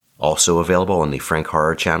Also available on the Frank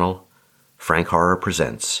Horror channel, Frank Horror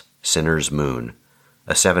presents Sinner's Moon,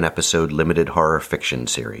 a 7-episode limited horror fiction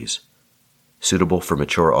series. Suitable for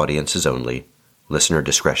mature audiences only. Listener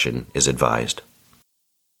discretion is advised.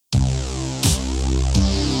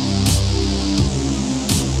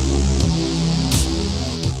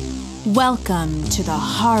 Welcome to the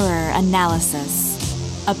Horror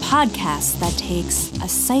Analysis, a podcast that takes a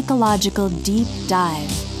psychological deep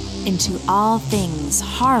dive into all things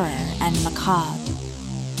horror and macabre.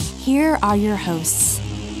 Here are your hosts,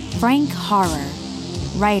 Frank Horror,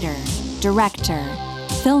 writer, director,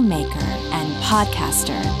 filmmaker, and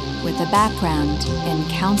podcaster with a background in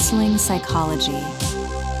counseling psychology,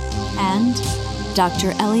 and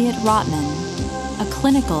Dr. Elliot Rotman, a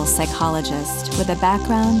clinical psychologist with a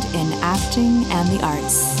background in acting and the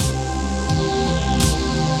arts.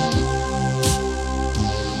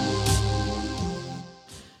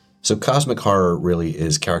 So cosmic horror really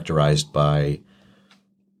is characterized by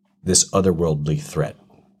this otherworldly threat,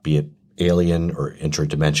 be it alien or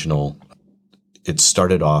interdimensional. It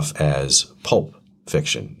started off as pulp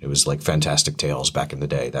fiction. It was like Fantastic Tales back in the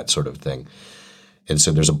day, that sort of thing. And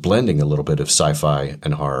so there's a blending a little bit of sci-fi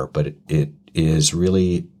and horror, but it is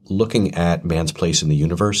really looking at man's place in the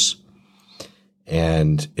universe,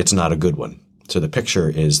 and it's not a good one. So the picture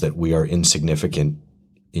is that we are insignificant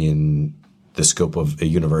in the scope of a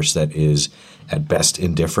universe that is at best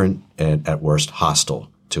indifferent and at worst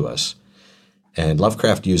hostile to us. And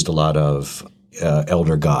Lovecraft used a lot of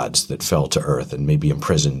elder gods that fell to earth and may be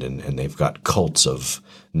imprisoned, and they've got cults of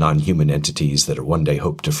non-human entities that one day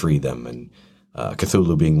hope to free them, and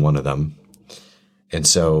Cthulhu being one of them. And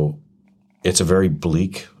so it's a very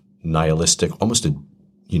bleak, nihilistic, almost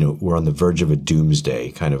we're on the verge of a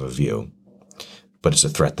doomsday kind of a view, but it's a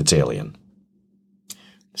threat that's alien.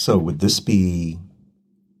 So would this be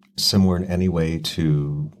similar in any way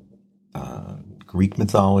to Greek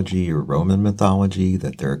mythology or Roman mythology,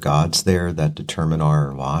 that there are gods there that determine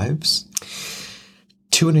our lives?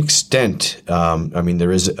 To an extent,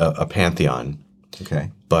 there is a pantheon.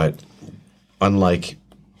 Okay. But unlike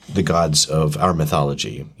the gods of our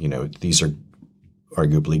mythology, these are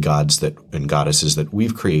arguably gods and goddesses that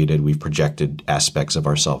we've created. We've projected aspects of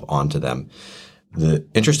ourselves onto them. The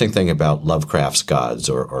interesting thing about Lovecraft's gods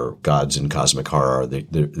or gods in cosmic horror are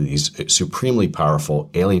they're these supremely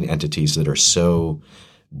powerful alien entities that are so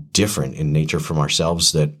different in nature from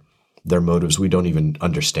ourselves that their motives we don't even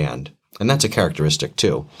understand. And that's a characteristic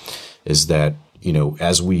too, is that,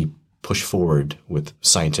 as we push forward with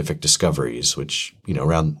scientific discoveries, which,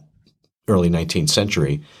 around early 19th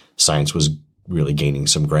century, science was really gaining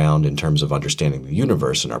some ground in terms of understanding the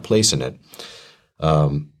universe and our place in it.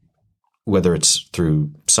 Whether it's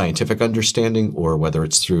through scientific understanding or whether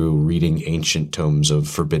it's through reading ancient tomes of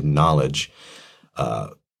forbidden knowledge,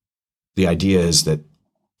 the idea is that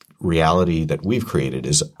reality that we've created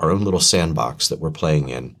is our own little sandbox that we're playing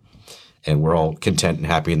in. And we're all content and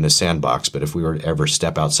happy in this sandbox. But if we were to ever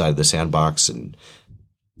step outside the sandbox and,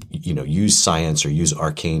 use science or use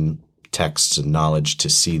arcane texts and knowledge to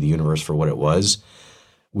see the universe for what it was,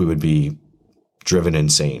 we would be driven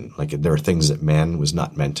insane. Like, there are things that man was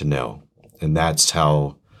not meant to know. And that's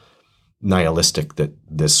how nihilistic that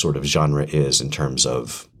this sort of genre is in terms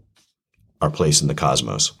of our place in the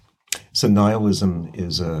cosmos. So nihilism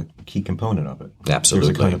is a key component of it. Absolutely.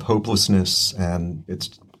 There's a kind of hopelessness, and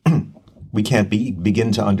it's we can't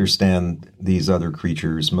begin to understand these other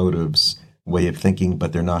creatures' motives, way of thinking,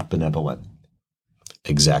 but they're not benevolent.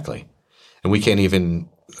 Exactly. And we can't even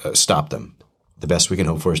stop them. The best we can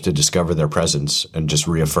hope for is to discover their presence and just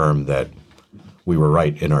reaffirm that we were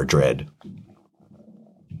right in our dread.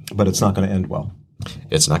 But it's not going to end well.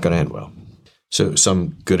 It's not going to end well. So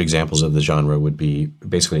some good examples of the genre would be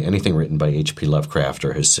basically anything written by H.P. Lovecraft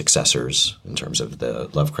or his successors in terms of the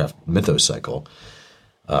Lovecraft mythos cycle.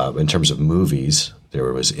 In terms of movies,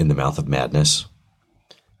 there was In the Mouth of Madness,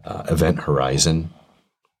 Event Horizon,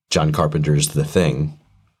 John Carpenter's The Thing,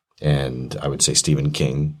 and I would say Stephen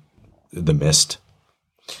King, The Mist.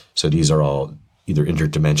 So these are all either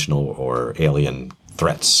interdimensional or alien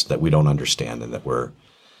threats that we don't understand, and that we're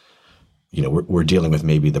dealing with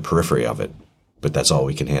maybe the periphery of it, but that's all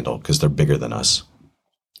we can handle because they're bigger than us.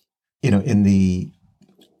 In the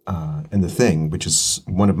Thing, which is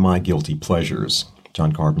one of my guilty pleasures,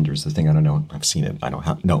 John Carpenter's The Thing. I don't know. I've seen it. I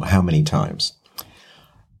don't know how many times.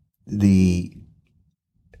 Like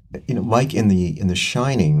in The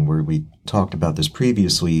Shining, where we talked about this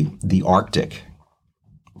previously, the Arctic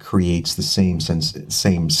creates the same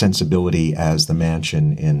sensibility as the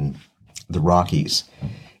mansion in the Rockies,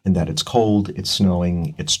 in that it's cold, it's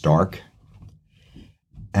snowing, it's dark.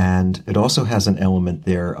 And it also has an element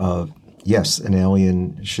there of, yes, an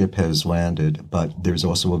alien ship has landed, but there's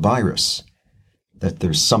also a virus, that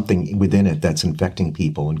there's something within it that's infecting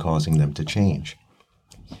people and causing them to change.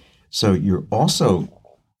 So you're also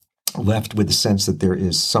left with the sense that there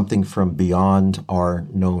is something from beyond our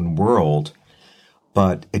known world,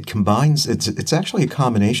 but it combines, it's actually a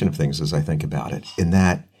combination of things as I think about it, in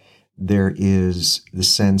that there is the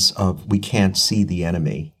sense of we can't see the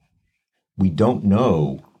enemy. We don't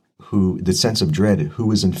know the sense of dread, who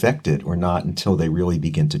is infected or not until they really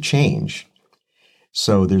begin to change.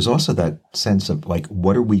 So there's also that sense of like,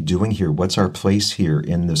 what are we doing here? What's our place here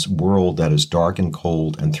in this world that is dark and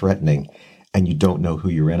cold and threatening, and you don't know who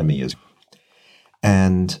your enemy is?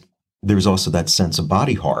 And there's also that sense of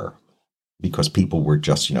body horror, because people were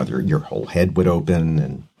just, your whole head would open.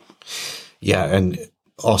 And yeah, and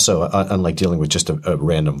also, unlike dealing with just a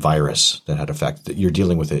random virus that had effect, you're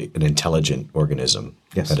dealing with an intelligent organism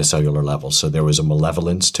at a cellular level. So there was a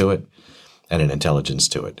malevolence to it and an intelligence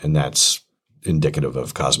to it, and that's indicative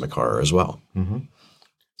of cosmic horror as well. Mm-hmm.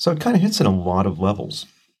 So it kind of hits in a lot of levels.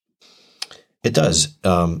 It does.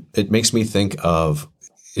 It makes me think of,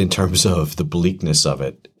 in terms of the bleakness of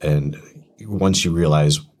it, and once you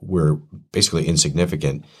realize we're basically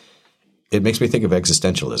insignificant, it makes me think of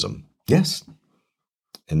existentialism. Yes.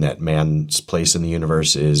 And that man's place in the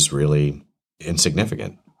universe is really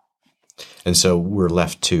insignificant. And so we're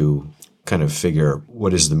left to kind of figure,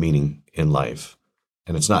 what is the meaning in life?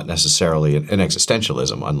 And it's not necessarily an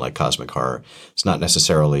existentialism, unlike cosmic horror. It's not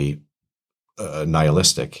necessarily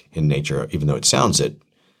nihilistic in nature, even though it sounds it.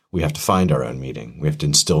 We have to find our own meaning. We have to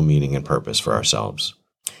instill meaning and purpose for ourselves.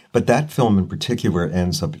 But that film in particular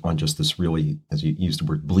ends up on just this really, as you used the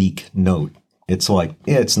word, bleak note. It's like,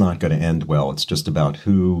 it's not going to end well. It's just about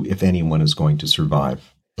who, if anyone, is going to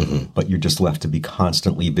survive. Mm-hmm. But you're just left to be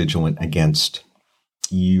constantly vigilant against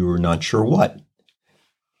you're not sure what.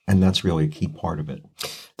 And that's really a key part of it.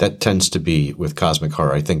 That tends to be with cosmic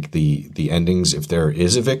horror. I think the endings, if there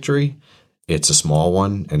is a victory, it's a small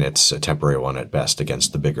one, and it's a temporary one at best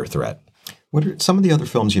against the bigger threat. What are some of the other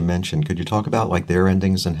films you mentioned? Could you talk about like their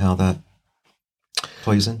endings and how that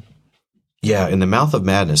plays in? Yeah, in The Mouth of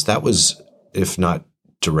Madness, that was, if not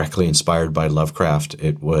directly inspired by Lovecraft,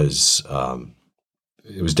 it was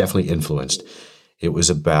definitely influenced. It was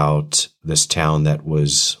about this town that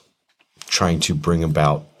was trying to bring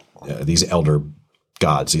about these elder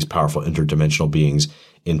gods, these powerful interdimensional beings,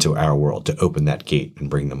 into our world, to open that gate and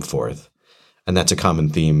bring them forth. And that's a common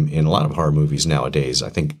theme in a lot of horror movies nowadays. I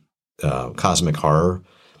think cosmic horror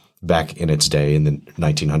back in its day in the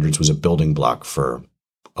 1900s was a building block for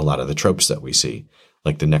a lot of the tropes that we see.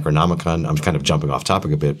 Like the Necronomicon, I'm kind of jumping off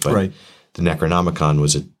topic a bit, but right. The Necronomicon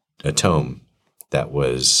was a tome that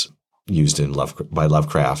was used by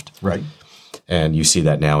Lovecraft. Right. And you see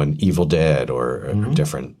that now in Evil Dead or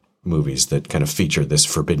different movies that kind of feature this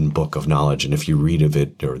forbidden book of knowledge. And if you read of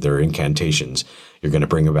it or their incantations, you're going to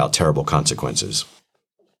bring about terrible consequences.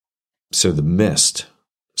 So The Mist,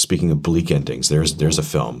 speaking of bleak endings, there's a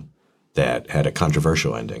film that had a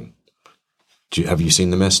controversial ending. Have you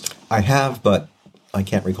seen The Mist? I have, but I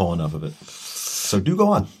can't recall enough of it. So do go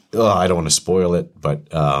on. Oh, I don't want to spoil it, but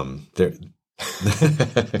there.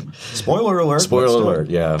 Spoiler alert. Spoiler alert.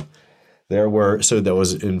 Yeah, there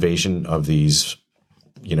was invasion of these,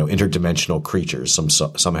 interdimensional creatures.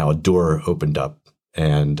 Somehow a door opened up,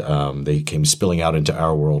 and they came spilling out into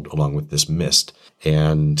our world along with this mist,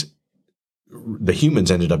 and the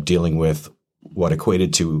humans ended up dealing with what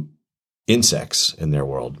equated to insects in their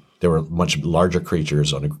world. There were much larger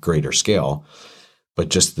creatures on a greater scale, but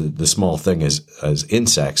just the small thing as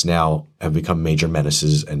insects now have become major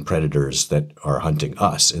menaces and predators that are hunting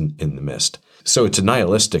us in the mist. So it's a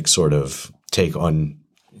nihilistic sort of take on,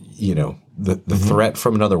 the threat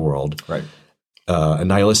from another world. Right. A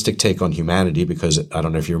nihilistic take on humanity, because I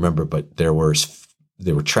don't know if you remember, but they were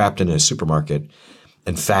trapped in a supermarket,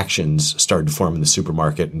 and factions started to form in the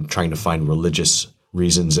supermarket and trying to find religious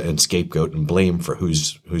reasons and scapegoat and blame for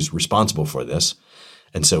who's responsible for this.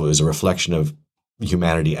 And so it was a reflection of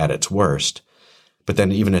humanity at its worst. But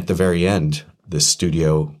then even at the very end, the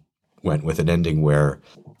studio went with an ending where,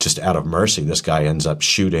 just out of mercy, this guy ends up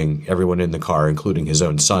shooting everyone in the car, including his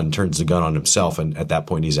own son, turns the gun on himself, and at that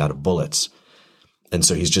point he's out of bullets. And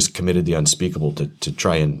so he's just committed the unspeakable to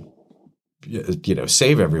try and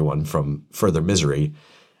save everyone from further misery.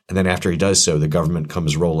 And then after he does so, the government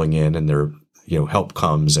comes rolling in, and their help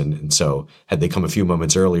comes. And so had they come a few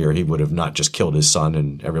moments earlier, he would have not just killed his son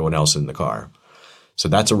and everyone else in the car. So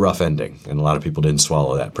that's a rough ending, and a lot of people didn't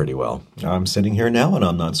swallow that pretty well. I'm sitting here now, and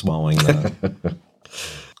I'm not swallowing that.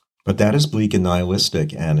 But that is bleak and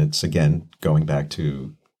nihilistic, and it's, again, going back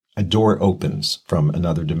to a door opens from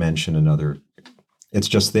another dimension, it's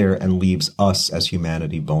just there and leaves us as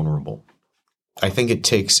humanity vulnerable. I think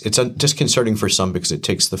it's disconcerting for some because it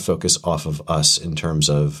takes the focus off of us in terms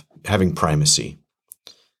of having primacy.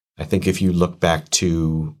 I think if you look back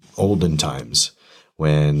to olden times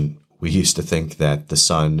when we used to think that the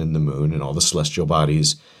sun and the moon and all the celestial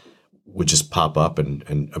bodies would just pop up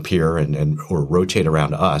and appear or rotate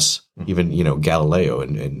around us. Even, Galileo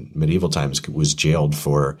in medieval times was jailed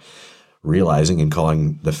for realizing and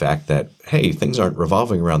calling the fact that, hey, things aren't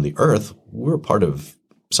revolving around the earth. We're part of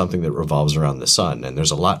something that revolves around the sun, and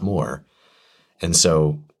there's a lot more. And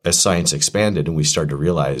so as science expanded and we started to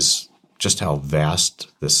realize just how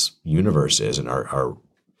vast this universe is and our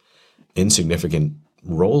insignificant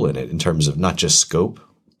role in it in terms of not just scope,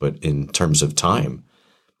 but in terms of time,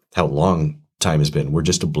 how long time has been. We're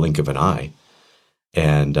just a blink of an eye.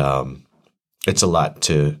 And it's a lot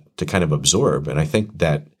to kind of absorb. And I think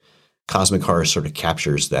that cosmic horror sort of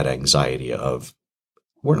captures that anxiety of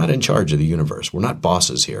we're not in charge of the universe. We're not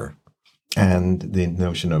bosses here. And the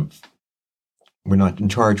notion of we're not in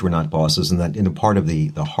charge, we're not bosses. And that in a part of the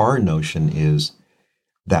horror notion is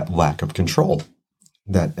that lack of control.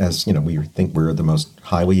 That as, we think we're the most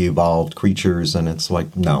highly evolved creatures. And it's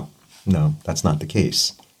like, no, that's not the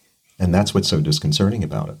case. And that's what's so disconcerting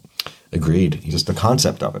about it. Agreed. Just the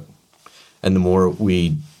concept of it. And the more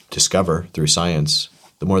we discover through science,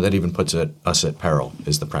 the more that even puts us at peril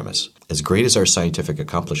is the premise. As great as our scientific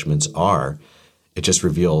accomplishments are, it just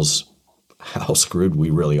reveals how screwed we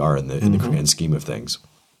really are in the grand scheme of things.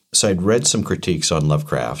 So I'd read some critiques on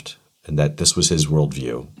Lovecraft and that this was his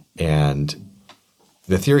worldview. And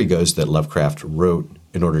the theory goes that Lovecraft wrote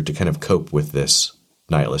in order to kind of cope with this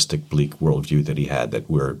nihilistic, bleak worldview that he had, that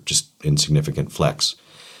we're just insignificant flecks.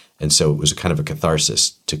 And so it was a kind of a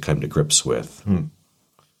catharsis to come to grips with.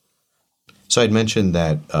 So I'd mentioned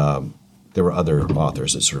that there were other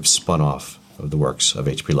authors that sort of spun off of the works of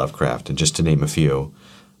H.P. Lovecraft. And just to name a few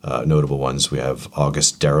notable ones, we have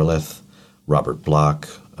August Derleth, Robert Bloch,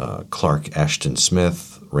 Clark Ashton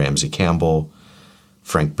Smith, Ramsey Campbell,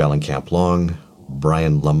 Frank Bellencamp Long,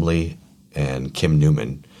 Brian Lumley, and Kim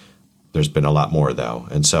Newman. There's been a lot more, though.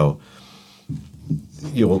 And so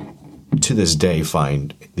you'll, to this day,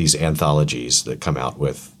 find these anthologies that come out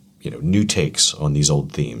with, new takes on these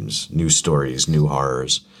old themes, new stories, new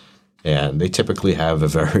horrors. And they typically have a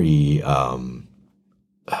very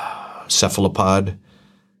cephalopod.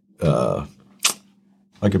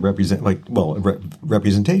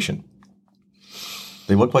 Representation.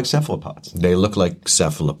 They look like cephalopods. They look like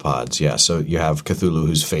cephalopods, yeah. So you have Cthulhu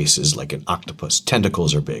whose face is like an octopus.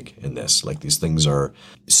 Tentacles are big in this. Like these things are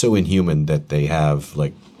so inhuman that they have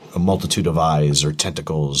like a multitude of eyes or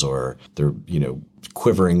tentacles or they're,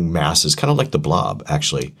 quivering masses, kind of like the Blob,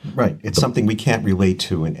 actually. Right. It's something we can't relate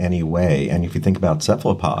to in any way. And if you think about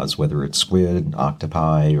cephalopods, whether it's squid,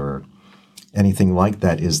 octopi, or anything like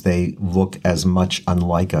that, is they look as much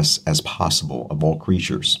unlike us as possible of all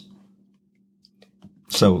creatures.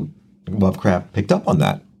 So Lovecraft picked up on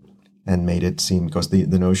that and made it seem, because the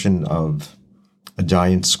notion of a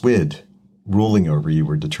giant squid ruling over you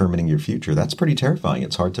or determining your future, that's pretty terrifying.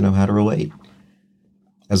 It's hard to know how to relate.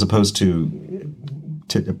 As opposed to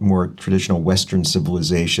more traditional Western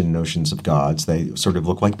civilization notions of gods, they sort of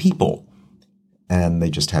look like people. And they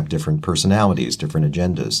just have different personalities, different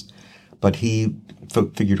agendas. But he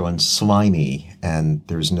figured on slimy, and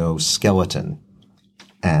there's no skeleton.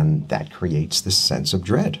 And that creates this sense of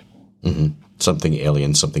dread. Mm-hmm. Something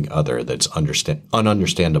alien, something other that's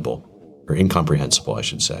ununderstandable, or incomprehensible, I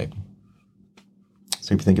should say.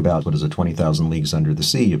 So if you think about 20,000 Leagues Under the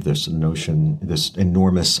Sea, of this notion, this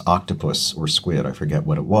enormous octopus or squid, I forget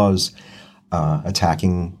what it was,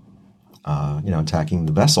 attacking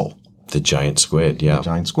the vessel. The giant squid, yeah. The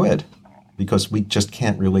giant squid. Because we just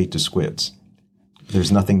can't relate to squids.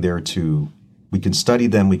 There's nothing there we can study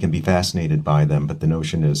them, we can be fascinated by them, but the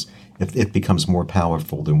notion is if it becomes more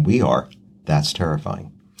powerful than we are, that's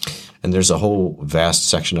terrifying. And there's a whole vast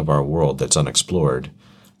section of our world that's unexplored,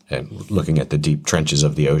 and looking at the deep trenches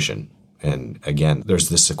of the ocean. And again, there's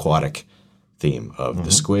this aquatic theme of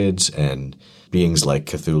the squids and beings like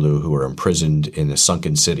Cthulhu who are imprisoned in a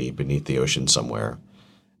sunken city beneath the ocean somewhere.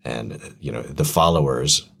 And, the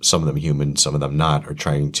followers, some of them human, some of them not, are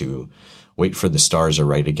trying to wait for the stars are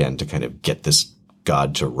right again to kind of get this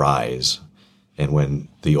god to rise. And when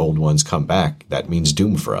the old ones come back, that means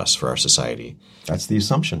doom for us, for our society. That's the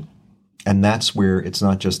assumption. And that's where it's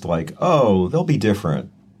not just like, oh, they'll be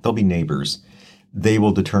different. They'll be neighbors. They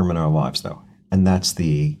will determine our lives, though. And that's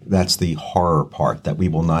the horror part, that we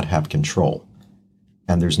will not have control.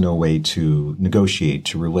 And there's no way to negotiate,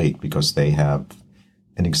 to relate, because they have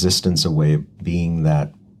an existence, a way of being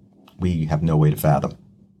that we have no way to fathom.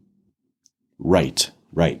 Right.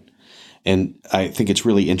 And I think it's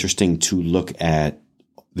really interesting to look at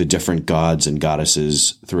the different gods and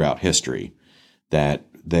goddesses throughout history, that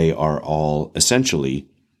they are all essentially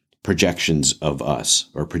projections of us,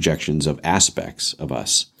 or projections of aspects of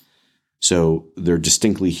us. So they're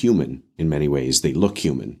distinctly human in many ways. They look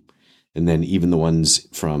human. And then even the ones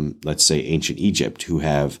from, let's say, ancient Egypt, who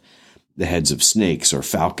have the heads of snakes or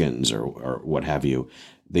falcons or what have you,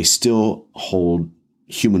 they still hold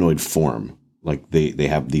humanoid form. Like they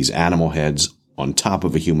have these animal heads on top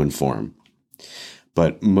of a human form.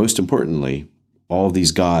 But most importantly, all of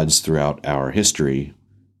these gods throughout our history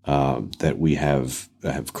that we have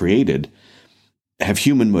created have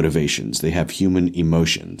human motivations. They have human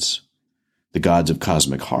emotions. The gods of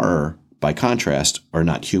cosmic horror, by contrast, are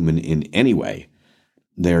not human in any way.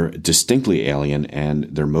 They're distinctly alien, and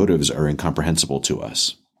their motives are incomprehensible to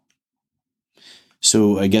us.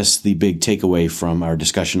 So I guess the big takeaway from our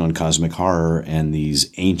discussion on cosmic horror and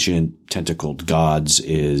these ancient tentacled gods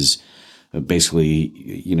is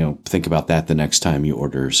basically, think about that the next time you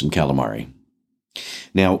order some calamari.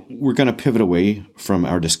 Now, we're going to pivot away from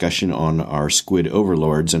our discussion on our squid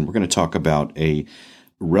overlords, and we're going to talk about a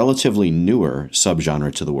relatively newer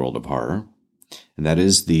subgenre to the world of horror, and that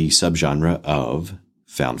is the subgenre of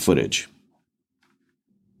found footage.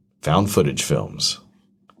 Found footage films.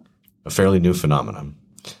 A fairly new phenomenon.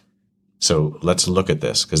 So let's look at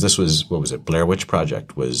this, because this was, Blair Witch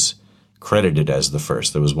Project was credited as the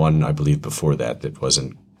first. There was one, I believe, before that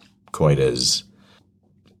wasn't quite as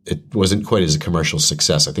a commercial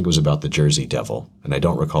success. I think it was about the Jersey Devil, and I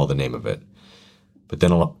don't recall the name of it. But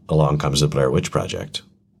then along comes the Blair Witch Project,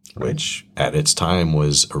 which at its time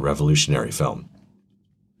was a revolutionary film.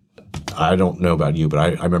 I don't know about you, but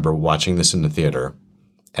I remember watching this in the theater,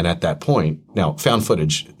 and at that point, now found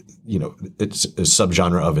footage, it's a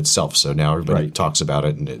subgenre of itself. So now everybody talks about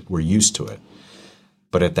it, and we're used to it.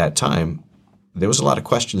 But at that time, there was a lot of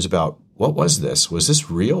questions about, what was this? Was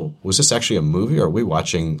this real? Was this actually a movie? Or are we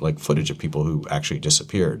watching like footage of people who actually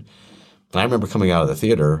disappeared? And I remember coming out of the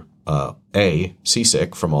theater, A,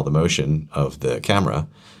 seasick from all the motion of the camera,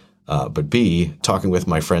 but B, talking with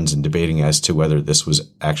my friends and debating as to whether this was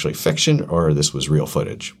actually fiction or this was real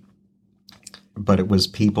footage. But it was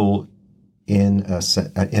people in a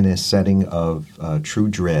setting of true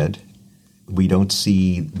dread. We don't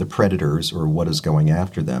see the predators or what is going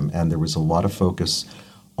after them, and there was a lot of focus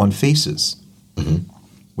on faces,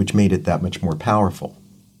 which made it that much more powerful.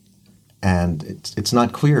 And it's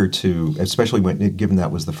not clear to, especially given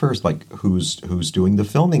that was the first, like who's doing the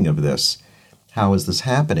filming of this, how is this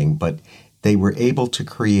happening? But they were able to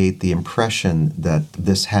create the impression that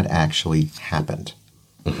this had actually happened.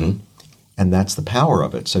 And that's the power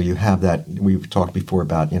of it. So you have that, we've talked before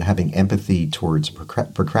about having empathy towards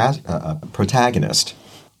a protagonist.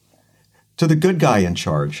 To the good guy in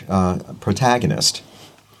charge, protagonist.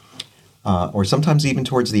 Or sometimes even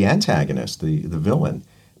towards the antagonist, the villain.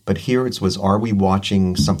 But here it was, are we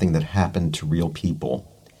watching something that happened to real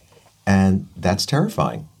people? And that's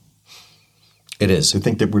terrifying. It is. To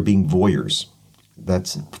think that we're being voyeurs.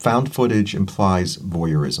 That's found footage implies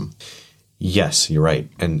voyeurism. Yes, you're right.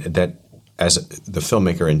 And that, as the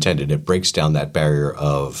filmmaker intended, it breaks down that barrier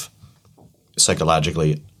of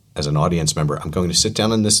psychologically, as an audience member, I'm going to sit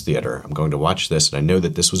down in this theater, I'm going to watch this, and I know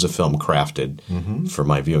that this was a film crafted for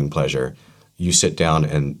my viewing pleasure. You sit down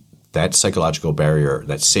and that psychological barrier,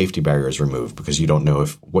 that safety barrier is removed because you don't know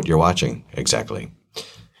what you're watching exactly.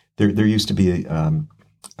 There used to be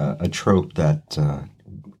a trope that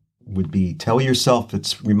would be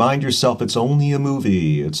remind yourself it's only a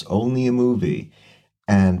movie. It's only a movie.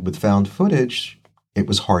 And with found footage, it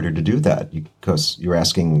was harder to do that because you're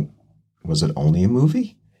asking, was it only a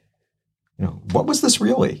movie? What was this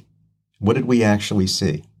really? What did we actually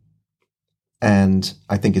see? And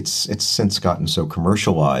I think it's since gotten so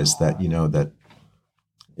commercialized that that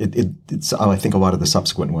it's. I think a lot of the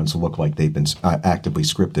subsequent ones look like they've been actively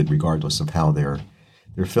scripted, regardless of how they're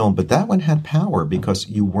filmed. But that one had power because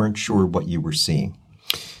you weren't sure what you were seeing.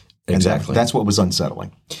 Exactly. And that's what was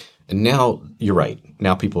unsettling. And now you're right.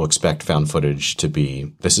 Now people expect found footage to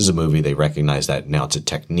be. This is a movie. They recognize that now it's a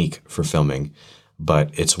technique for filming,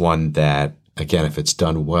 but it's one that, again, if it's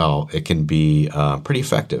done well, it can be pretty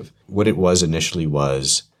effective. What it was initially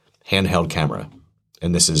was handheld camera.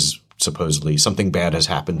 And this is supposedly something bad has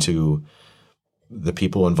happened to the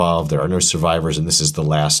people involved. There are no survivors, and this is the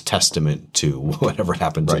last testament to whatever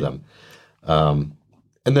happened to them. And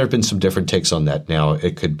there have been some different takes on that. Now,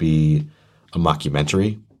 it could be a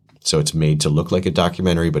mockumentary. So it's made to look like a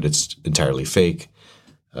documentary, but it's entirely fake.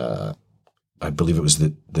 I believe it was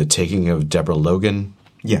the Taking of Deborah Logan,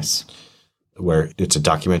 Yes. where it's a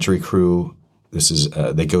documentary crew. This is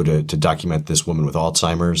they go to document this woman with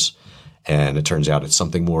Alzheimer's, and it turns out it's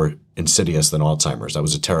something more insidious than Alzheimer's. That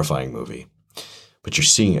was a terrifying movie, but you're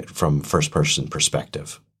seeing it from first-person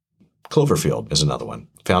perspective. Cloverfield is another one.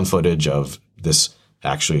 Found footage of this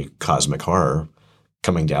actually cosmic horror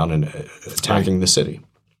coming down and attacking the city.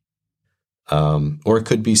 Or it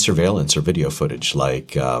could be surveillance or video footage like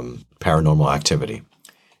Paranormal Activity.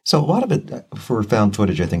 So a lot of it for found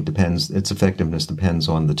footage, I think, its effectiveness depends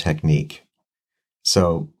on the technique.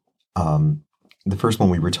 So the first one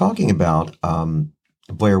we were talking about,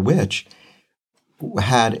 Blair Witch,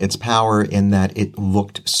 had its power in that it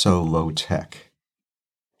looked so low tech.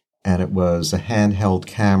 And it was a handheld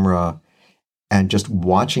camera, and just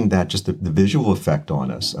watching that, just the visual effect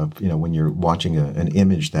on us of, when you're watching an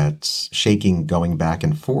image that's shaking, going back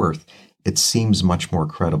and forth, it seems much more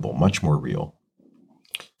credible, much more real.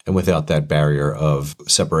 And without that barrier of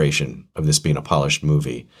separation of this being a polished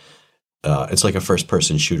movie, it's like a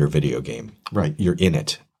first-person shooter video game. Right. You're in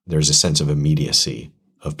it. There's a sense of immediacy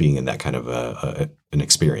of being in that kind of an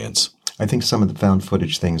experience. I think some of the found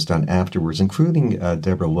footage things done afterwards, including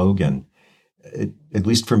Deborah Logan, at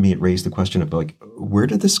least for me, it raised the question of where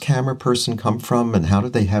did this camera person come from and how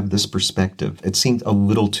did they have this perspective? It seemed a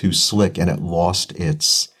little too slick and it lost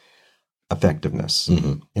its effectiveness.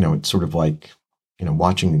 Mm-hmm. It's sort of like,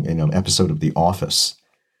 watching an episode of The Office.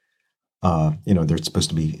 They're supposed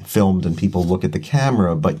to be filmed and people look at the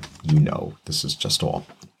camera, but this is just all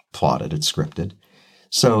plotted, it's scripted.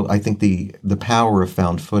 So I think the power of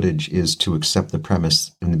found footage is to accept the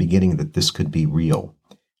premise in the beginning that this could be real.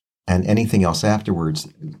 And anything else afterwards,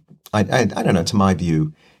 I don't know, to my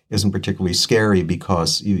view, isn't particularly scary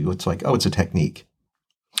because it's like, it's a technique.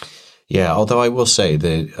 Yeah, although I will say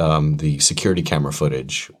that the security camera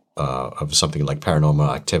footage of something like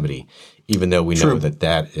Paranormal Activity, even though we know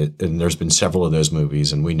and there's been several of those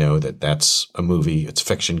movies, and we know that that's a movie, it's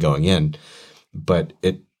fiction going in, but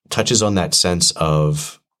it touches on that sense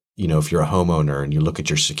of, if you're a homeowner and you look at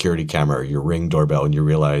your security camera or your Ring doorbell and you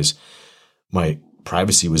realize my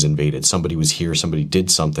privacy was invaded, somebody was here, somebody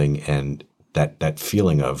did something, and that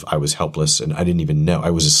feeling of I was helpless and I didn't even know.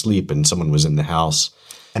 I was asleep and someone was in the house.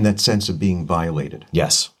 And that sense of being violated.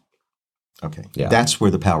 Yes. Okay. Yeah. That's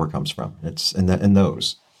where the power comes from. It's in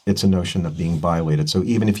those. It's a notion of being violated. So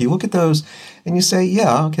even if you look at those and you say,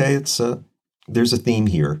 yeah, okay, there's a theme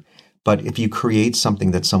here. But if you create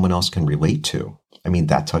something that someone else can relate to,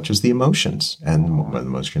 that touches the emotions. And one of the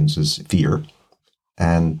emotions is fear.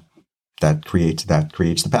 And that creates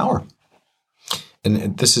the power.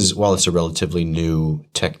 And this is, while it's a relatively new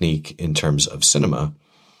technique in terms of cinema,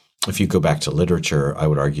 if you go back to literature, I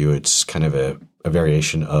would argue it's kind of a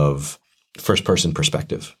variation of first-person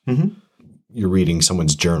perspective. Mm-hmm. You're reading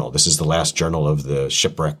someone's journal. This is the last journal of the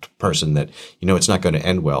shipwrecked person that, it's not going to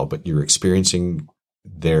end well, but you're experiencing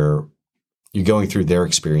you're going through their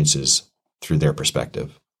experiences through their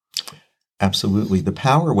perspective. Absolutely. The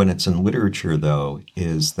power when it's in literature, though,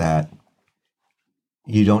 is that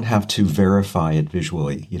you don't have to verify it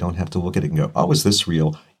visually. You don't have to look at it and go, is this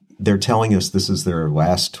real? They're telling us this is their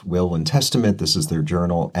last will and testament. This is their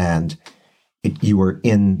journal. And you are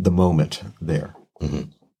in the moment there. Mm-hmm.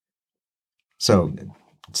 So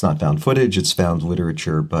it's not found footage. It's found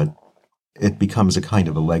literature, but it becomes a kind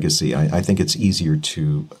of a legacy. I think it's easier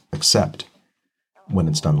to accept when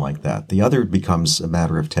it's done like that. The other becomes a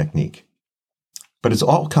matter of technique. But it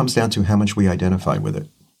all comes down to how much we identify with it.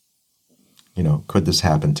 Could this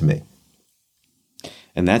happen to me?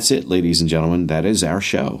 And that's it, ladies and gentlemen. That is our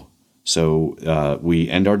show. So we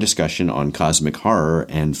end our discussion on cosmic horror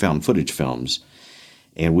and found footage films.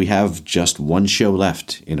 And we have just one show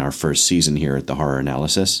left in our first season here at the Horror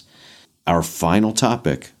Analysis. Our final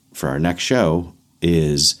topic for our next show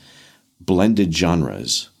is blended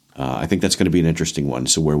genres. I think that's going to be an interesting one.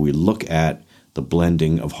 So where we look at the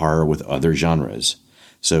blending of horror with other genres.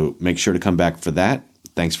 So make sure to come back for that.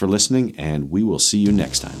 Thanks for listening, and we will see you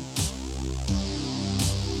next time.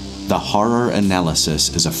 The Horror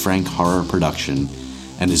Analysis is a Frank Horror production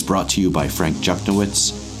and is brought to you by Frank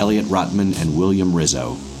Juchnowitz, Elliot Rotman, and William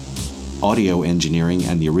Rizzo. Audio engineering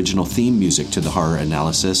and the original theme music to The Horror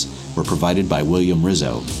Analysis were provided by William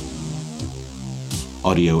Rizzo.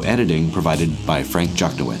 Audio editing provided by Frank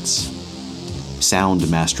Juchnowitz. Sound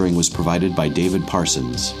mastering was provided by David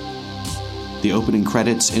Parsons. The opening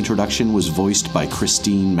credits introduction was voiced by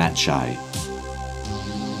Christine Matshai.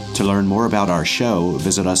 To learn more about our show,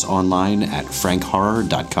 visit us online at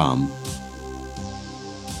frankhorror.com.